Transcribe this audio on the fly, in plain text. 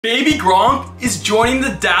Baby Gronk is joining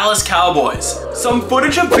the Dallas Cowboys. Some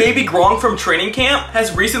footage of Baby Gronk from training camp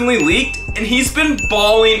has recently leaked, and he's been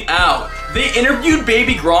balling out. They interviewed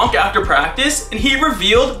Baby Gronk after practice, and he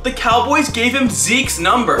revealed the Cowboys gave him Zeke's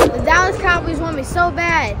number. The Dallas Cowboys want me so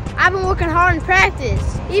bad. I've been working hard in practice.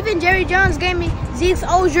 Even Jerry Jones gave me Zeke's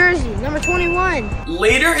old jersey, number 21.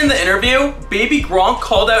 Later in the interview, Baby Gronk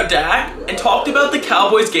called out Dak and talked about the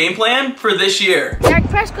Cowboys' game plan for this year. Dak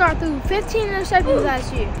Prescott threw 15 interceptions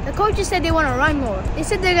last year. The coaches said they want to run more. They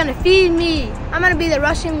said they're going to feed me. I'm going to be the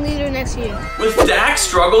rushing leader next year. With Dak's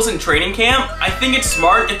struggles in training camp, I think it's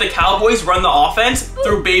smart if the Cowboys run the offense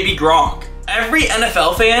through Baby Gronk. Every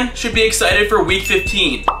NFL fan should be excited for Week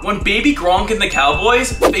 15, when Baby Gronk and the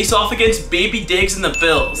Cowboys face off against Baby Diggs and the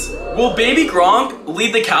Bills. Will Baby Gronk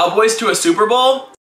lead the Cowboys to a Super Bowl?